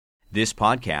This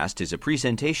podcast is a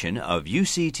presentation of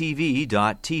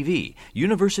UCTV.tv,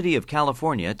 University of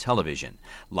California Television.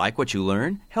 Like what you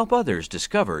learn? Help others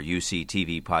discover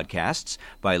UCTV podcasts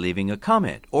by leaving a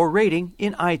comment or rating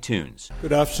in iTunes.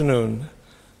 Good afternoon.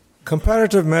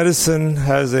 Comparative medicine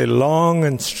has a long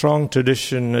and strong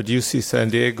tradition at UC San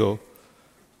Diego,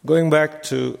 going back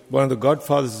to one of the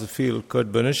godfathers of the field,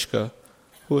 Kurt Banishka,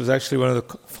 who was actually one of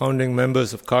the founding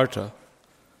members of CARTA.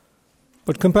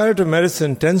 But comparative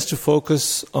medicine tends to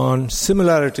focus on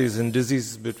similarities in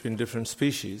diseases between different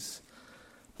species.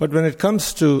 But when it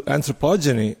comes to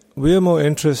anthropogeny, we are more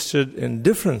interested in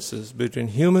differences between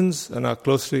humans and our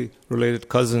closely related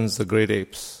cousins, the great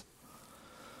apes.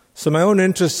 So my own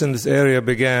interest in this area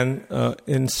began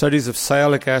in studies of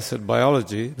sialic acid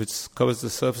biology, which covers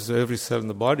the surface of every cell in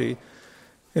the body,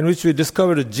 in which we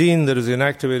discovered a gene that was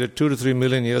inactivated 2 to 3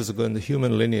 million years ago in the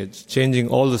human lineage, changing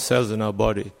all the cells in our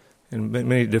body in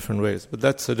many different ways. But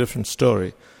that's a different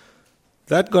story.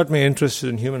 That got me interested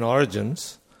in human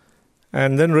origins,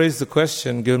 and then raised the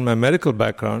question, given my medical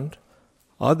background,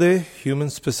 are there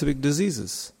human-specific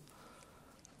diseases?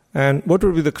 And what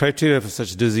would be the criteria for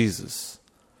such diseases?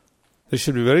 They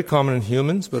should be very common in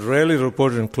humans, but rarely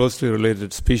reported in closely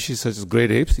related species such as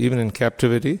great apes, even in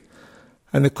captivity.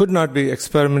 And they could not be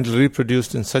experimentally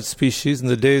reproduced in such species in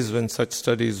the days when such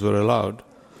studies were allowed.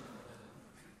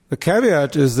 The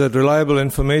caveat is that reliable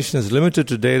information is limited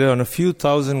to data on a few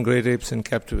thousand great apes in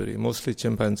captivity, mostly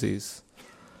chimpanzees.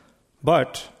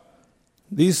 But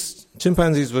these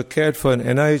chimpanzees were cared for in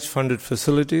NIH-funded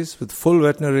facilities with full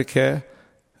veterinary care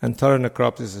and thorough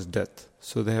necropsy death.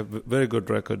 So they have very good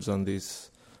records on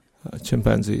these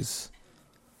chimpanzees.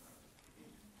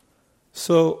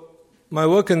 So my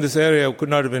work in this area could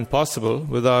not have been possible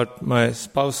without my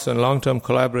spouse and long-term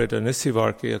collaborator,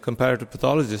 Varki, a comparative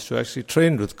pathologist who actually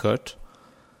trained with Kurt.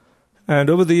 And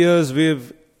over the years,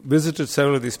 we've visited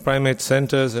several of these primate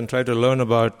centers and tried to learn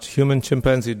about human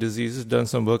chimpanzee diseases, done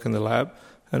some work in the lab,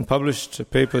 and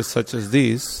published papers such as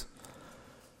these.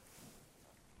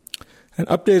 And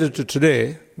updated to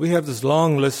today, we have this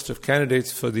long list of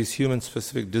candidates for these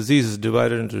human-specific diseases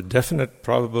divided into definite,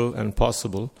 probable, and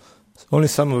possible, only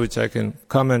some of which I can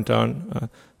comment on,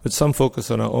 with some focus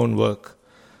on our own work.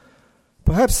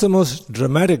 Perhaps the most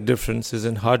dramatic difference is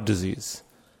in heart disease.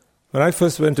 When I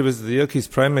first went to visit the Yerkes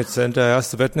Primate Center, I asked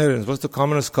the veterinarians, what's the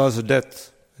commonest cause of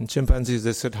death in chimpanzees?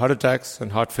 They said heart attacks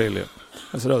and heart failure.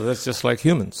 I said, oh, that's just like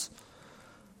humans.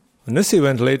 And Nissi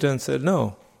went later and said,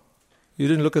 no, you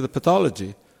didn't look at the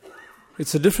pathology.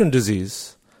 It's a different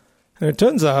disease. And it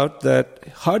turns out that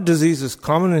heart disease is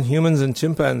common in humans and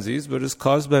chimpanzees, but is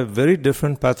caused by very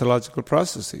different pathological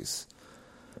processes.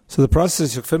 So the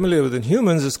process you're familiar with in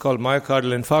humans is called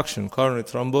myocardial infarction. Coronary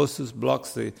thrombosis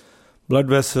blocks the blood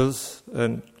vessels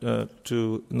and in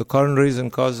the coronaries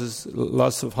and causes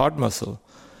loss of heart muscle.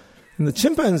 In the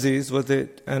chimpanzees,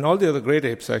 and all the other great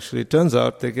apes actually, it turns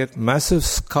out they get massive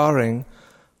scarring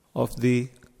of the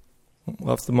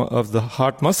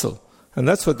heart muscle, and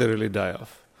that's what they really die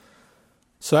of.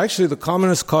 So actually the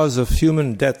commonest cause of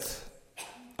human death,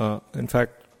 in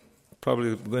fact,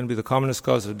 probably going to be the commonest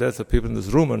cause of death of people in this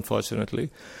room,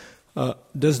 unfortunately,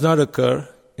 does not occur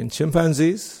in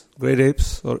chimpanzees, great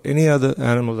apes, or any other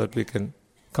animal that we can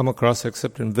come across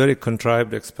except in very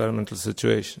contrived experimental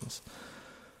situations.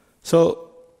 So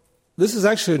this is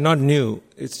actually not new.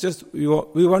 It's just we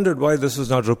wondered why this was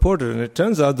not reported, and it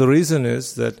turns out the reason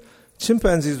is that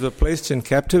chimpanzees were placed in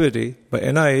captivity by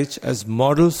NIH as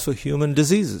models for human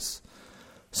diseases.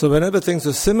 So whenever things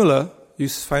are similar, you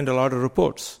find a lot of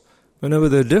reports. Whenever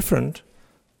they're different,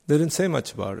 they didn't say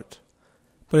much about it.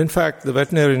 But in fact, the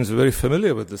veterinarians are very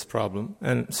familiar with this problem.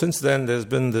 And since then, there's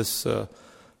been this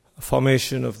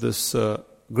formation of this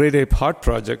Great Ape Heart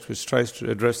Project, which tries to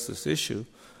address this issue.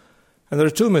 And there are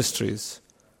two mysteries.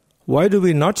 Why do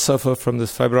we not suffer from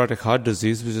this fibrotic heart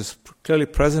disease, which is clearly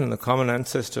present in the common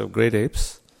ancestor of great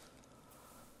apes?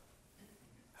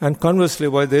 And conversely,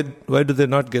 why do they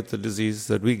not get the disease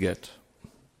that we get?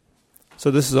 So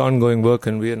this is ongoing work,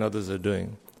 and we and others are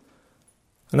doing.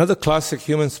 Another classic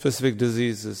human-specific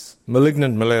disease is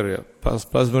malignant malaria,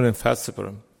 Plasmodium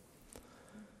falciparum.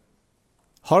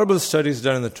 Horrible studies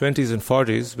done in the 20s and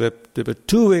 40s where there were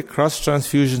two-way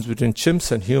cross-transfusions between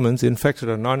chimps and humans, infected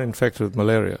or non-infected with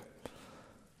malaria.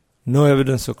 No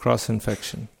evidence of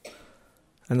cross-infection.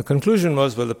 And the conclusion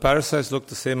was, well, the parasites look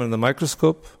the same under the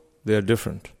microscope, they are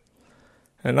different.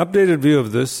 An updated view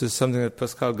of this is something that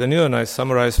Pascal Gagnon and I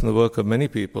summarized from the work of many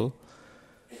people.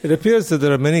 It appears that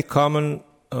there are many common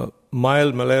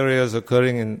mild malarias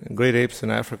occurring in great apes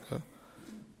in Africa,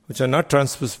 which are not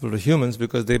transmissible to humans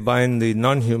because they bind the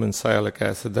non-human sialic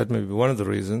acid. That may be one of the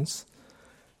reasons.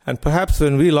 And perhaps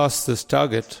when we lost this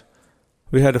target,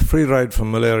 we had a free ride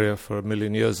from malaria for 1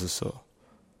 million years or so.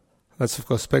 That's, of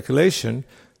course, speculation,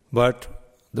 but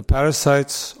the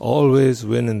parasites always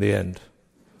win in the end.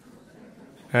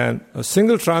 And a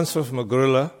single transfer from a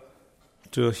gorilla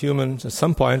to a human at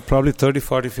some point, probably 30,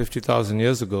 40, 50,000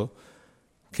 years ago,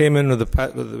 came in with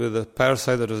a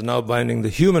parasite that was now binding the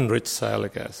human-rich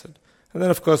sialic acid. And then,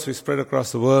 of course, we spread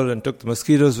across the world and took the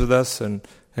mosquitoes with us and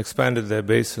expanded their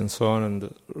base and so on, and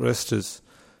the rest is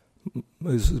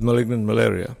malignant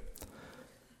malaria.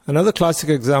 Another classic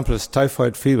example is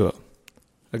typhoid fever.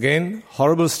 Again,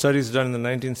 horrible studies done in the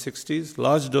 1960s,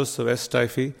 large doses of S.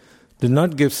 typhi did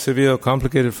not give severe or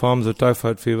complicated forms of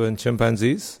typhoid fever in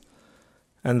chimpanzees,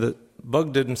 and the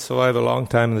bug didn't survive a long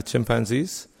time in the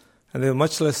chimpanzees, and they were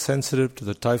much less sensitive to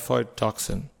the typhoid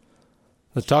toxin.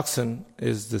 The toxin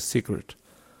is the secret.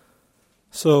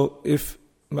 So if,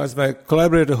 as my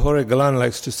collaborator Jorge Galan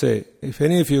likes to say, if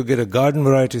any of you get a garden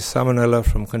variety salmonella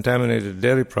from contaminated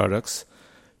dairy products,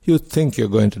 you think you're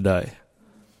going to die.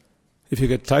 If you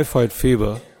get typhoid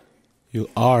fever, you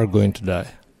are going to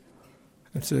die.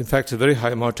 It's in fact a very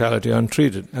high mortality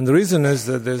untreated. And the reason is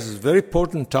that there's this very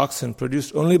potent toxin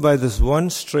produced only by this one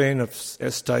strain of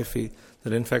S. typhi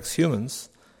that infects humans,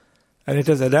 and it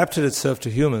has adapted itself to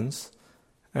humans.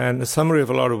 And a summary of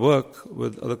a lot of work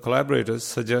with other collaborators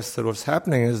suggests that what's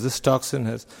happening is this toxin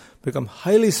has become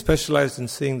highly specialized in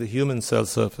seeing the human cell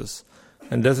surface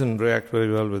and doesn't react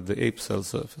very well with the ape cell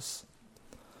surface.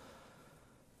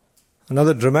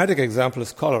 Another dramatic example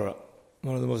is cholera,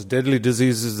 one of the most deadly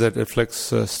diseases that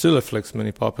still afflicts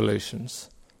many populations.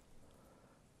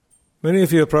 Many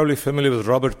of you are probably familiar with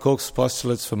Robert Koch's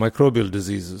postulates for microbial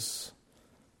diseases.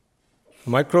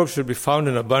 Microbes should be found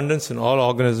in abundance in all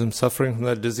organisms suffering from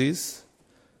that disease,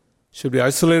 should be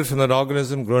isolated from that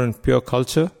organism, grown in pure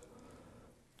culture,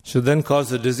 should then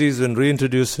cause the disease when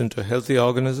reintroduced into a healthy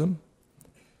organism,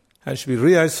 and should be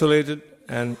re-isolated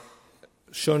and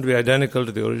shown to be identical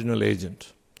to the original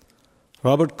agent.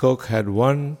 Robert Koch had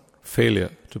one failure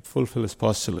to fulfill his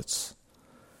postulates.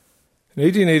 In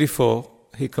 1884,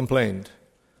 he complained,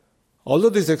 "Although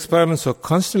these experiments were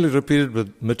constantly repeated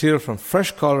with material from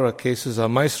fresh cholera cases, our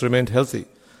mice remained healthy.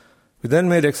 We then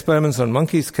made experiments on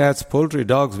monkeys, cats, poultry,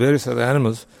 dogs, various other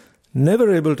animals,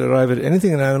 never able to arrive at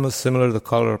anything in animals similar to the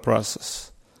cholera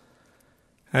process.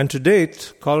 And to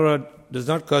date, cholera does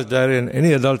not cause diarrhea in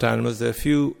any adult animals. There are a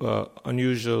few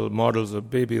unusual models of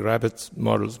baby rabbits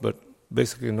models, but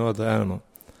basically no other animal.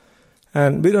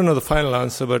 And we don't know the final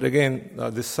answer, but again,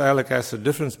 this sialic acid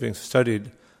difference being studied,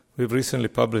 we've recently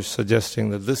published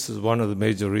suggesting that this is one of the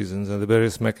major reasons, and the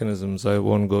various mechanisms I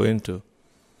won't go into.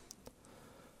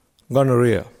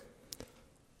 Gonorrhea.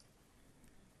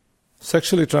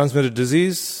 Sexually transmitted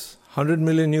disease, 100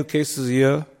 million new cases a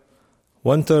year,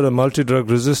 1/3 of multi-drug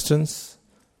resistance,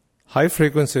 high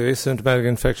frequency of asymptomatic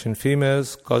infection in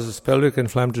females, causes pelvic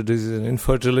inflammatory disease and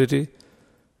infertility,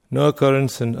 no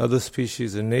occurrence in other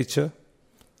species in nature.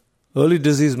 Early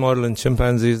disease model in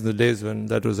chimpanzees in the days when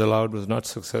that was allowed was not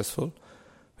successful.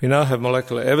 We now have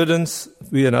molecular evidence,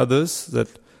 we and others, that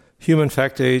human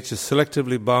factor H is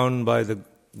selectively bound by the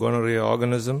gonorrhea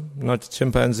organism, not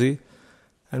chimpanzee.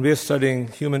 And we are studying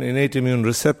human innate immune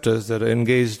receptors that are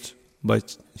engaged by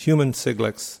human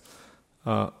Siglex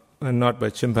and not by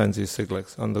chimpanzee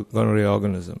Siglex on the gonorrhea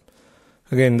organism.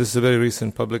 Again, this is a very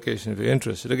recent publication if you're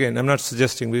interested. Again, I'm not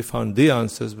suggesting we found the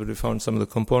answers, but we found some of the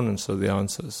components of the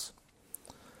answers.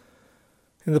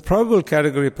 In the probable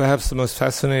category, perhaps the most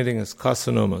fascinating is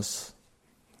carcinomas.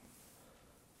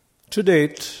 To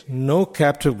date, no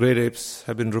captive great apes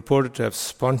have been reported to have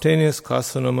spontaneous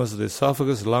carcinomas of the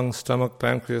esophagus, lung, stomach,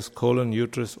 pancreas, colon,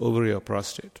 uterus, ovary, or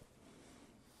prostate.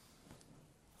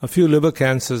 A few liver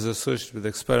cancers associated with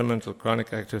experimental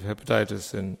chronic active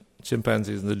hepatitis in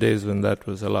chimpanzees in the days when that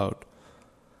was allowed.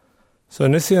 So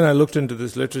Nissi and I looked into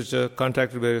this literature,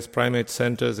 contacted various primate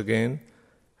centers again,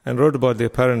 and wrote about the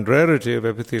apparent rarity of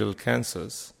epithelial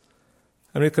cancers.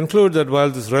 And we conclude that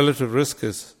while this relative risk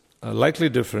is a likely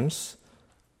difference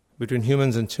between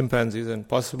humans and chimpanzees and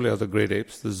possibly other great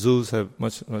apes, the zoos have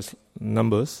much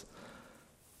numbers,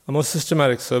 a more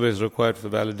systematic survey is required for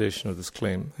validation of this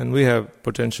claim. And we have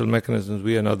potential mechanisms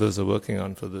we and others are working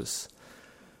on for this.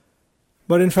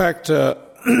 But in fact,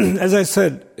 as I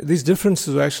said, these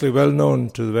differences are actually well known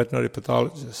to the veterinary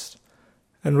pathologists.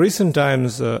 In recent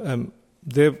times,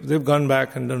 they've gone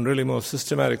back and done really more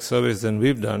systematic surveys than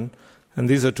we've done, and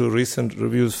these are two recent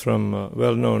reviews from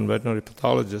well-known veterinary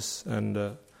pathologists and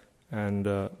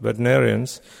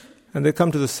veterinarians, and they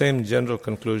come to the same general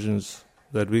conclusions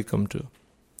that we come to.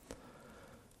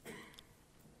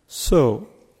 So,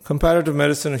 comparative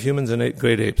medicine of humans and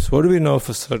great apes. What do we know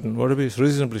for certain? What are we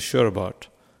reasonably sure about?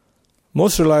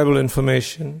 Most reliable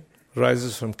information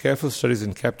arises from careful studies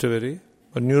in captivity,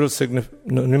 but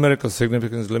numerical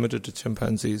significance is limited to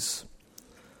chimpanzees.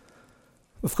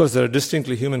 Of course, there are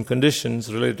distinctly human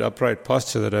conditions related to upright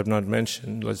posture that I have not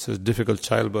mentioned, such as difficult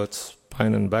childbirth,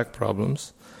 spine and back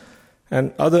problems,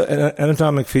 and other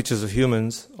anatomic features of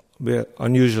humans,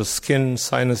 unusual skin,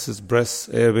 sinuses, breasts,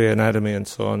 airway anatomy, and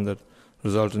so on, that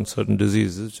result in certain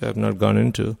diseases, which I have not gone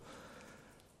into.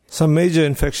 Some major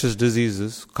infectious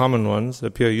diseases, common ones,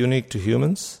 appear unique to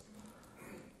humans.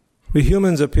 We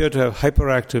humans appear to have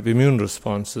hyperactive immune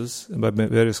responses by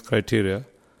various criteria.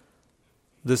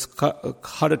 This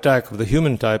heart attack of the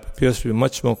human type appears to be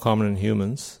much more common in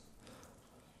humans.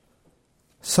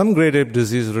 Some great ape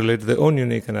diseases relate to their own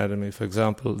unique anatomy, for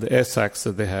example, the air sacs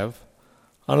that they have.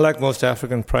 Unlike most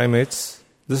African primates,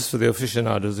 this is for the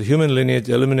aficionados, the human lineage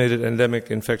eliminated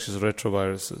endemic infectious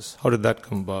retroviruses. How did that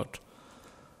come about?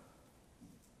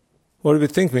 What do we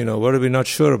think we know? What are we not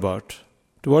sure about?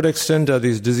 To what extent are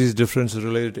these disease differences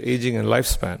related to aging and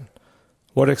lifespan?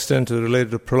 What extent are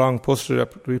related to prolonged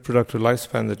post-reproductive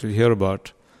lifespan that we hear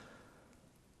about?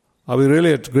 Are we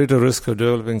really at greater risk of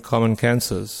developing common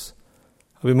cancers?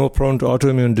 Are we more prone to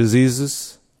autoimmune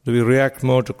diseases? Do we react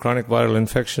more to chronic viral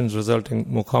infections resulting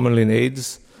more commonly in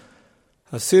AIDS?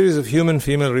 A series of human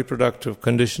female reproductive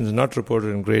conditions not reported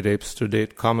in great apes to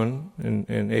date, common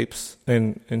in apes,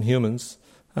 in humans,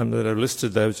 and that are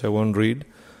listed there, which I won't read.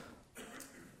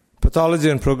 Pathology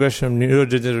and progression of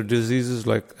neurodegenerative diseases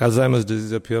like Alzheimer's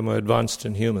disease appear more advanced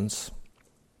in humans.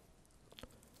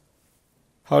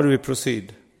 How do we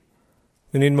proceed?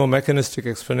 We need more mechanistic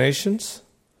explanations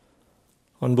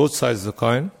on both sides of the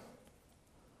coin.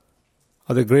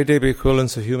 Are there great ape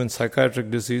equivalents of human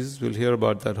psychiatric diseases? We'll hear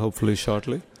about that hopefully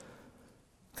shortly.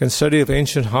 Can study of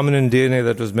ancient hominin DNA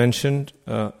that was mentioned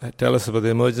tell us about the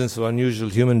emergence of unusual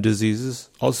human diseases,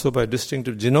 also by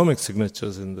distinctive genomic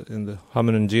signatures in the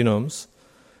hominin genomes?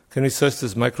 Can we search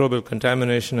this microbial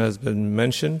contamination has been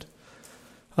mentioned?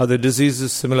 Are the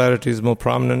diseases similarities more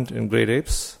prominent in great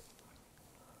apes?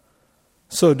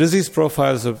 So disease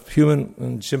profiles of human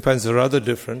and chimpanzees are rather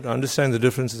different. Understanding the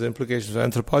differences and implications of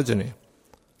anthropogeny.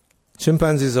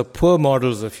 Chimpanzees are poor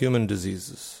models of human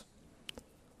diseases.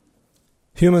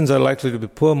 Humans are likely to be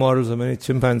poor models of many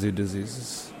chimpanzee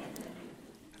diseases.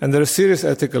 And there are serious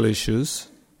ethical issues.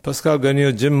 Pascal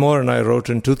Gagnon, Jim Moore, and I wrote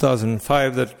in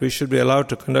 2005 that we should be allowed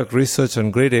to conduct research on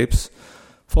great apes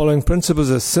following principles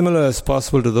as similar as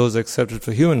possible to those accepted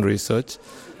for human research.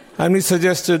 And we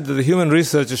suggested that the human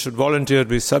researchers should volunteer to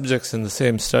be subjects in the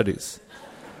same studies.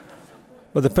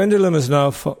 But the pendulum has now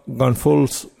gone full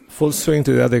swing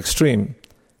to the other extreme.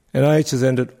 NIH has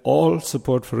ended all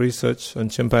support for research on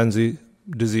chimpanzee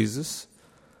diseases.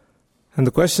 And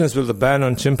the question is, will the ban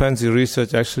on chimpanzee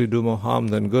research actually do more harm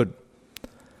than good?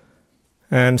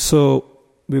 And so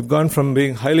we've gone from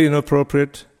being highly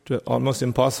inappropriate to almost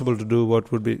impossible to do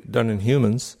what would be done in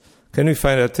humans. Can we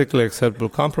find ethically acceptable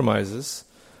compromises?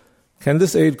 Can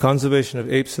this aid conservation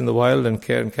of apes in the wild and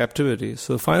care in captivity?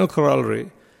 So the final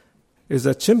corollary is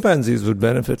that chimpanzees would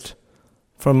benefit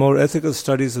from more ethical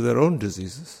studies of their own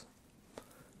diseases.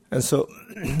 And so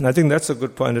I think that's a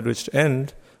good point at which to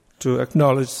end, to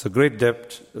acknowledge the great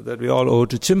debt that we all owe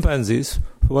to chimpanzees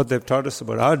for what they've taught us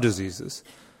about our diseases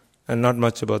and not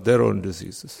much about their own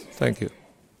diseases. Thank you.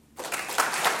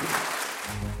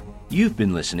 You've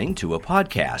been listening to a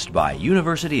podcast by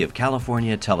University of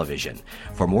California Television.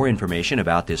 For more information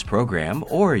about this program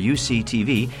or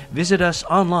UCTV, visit us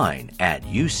online at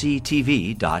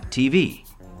uctv.tv.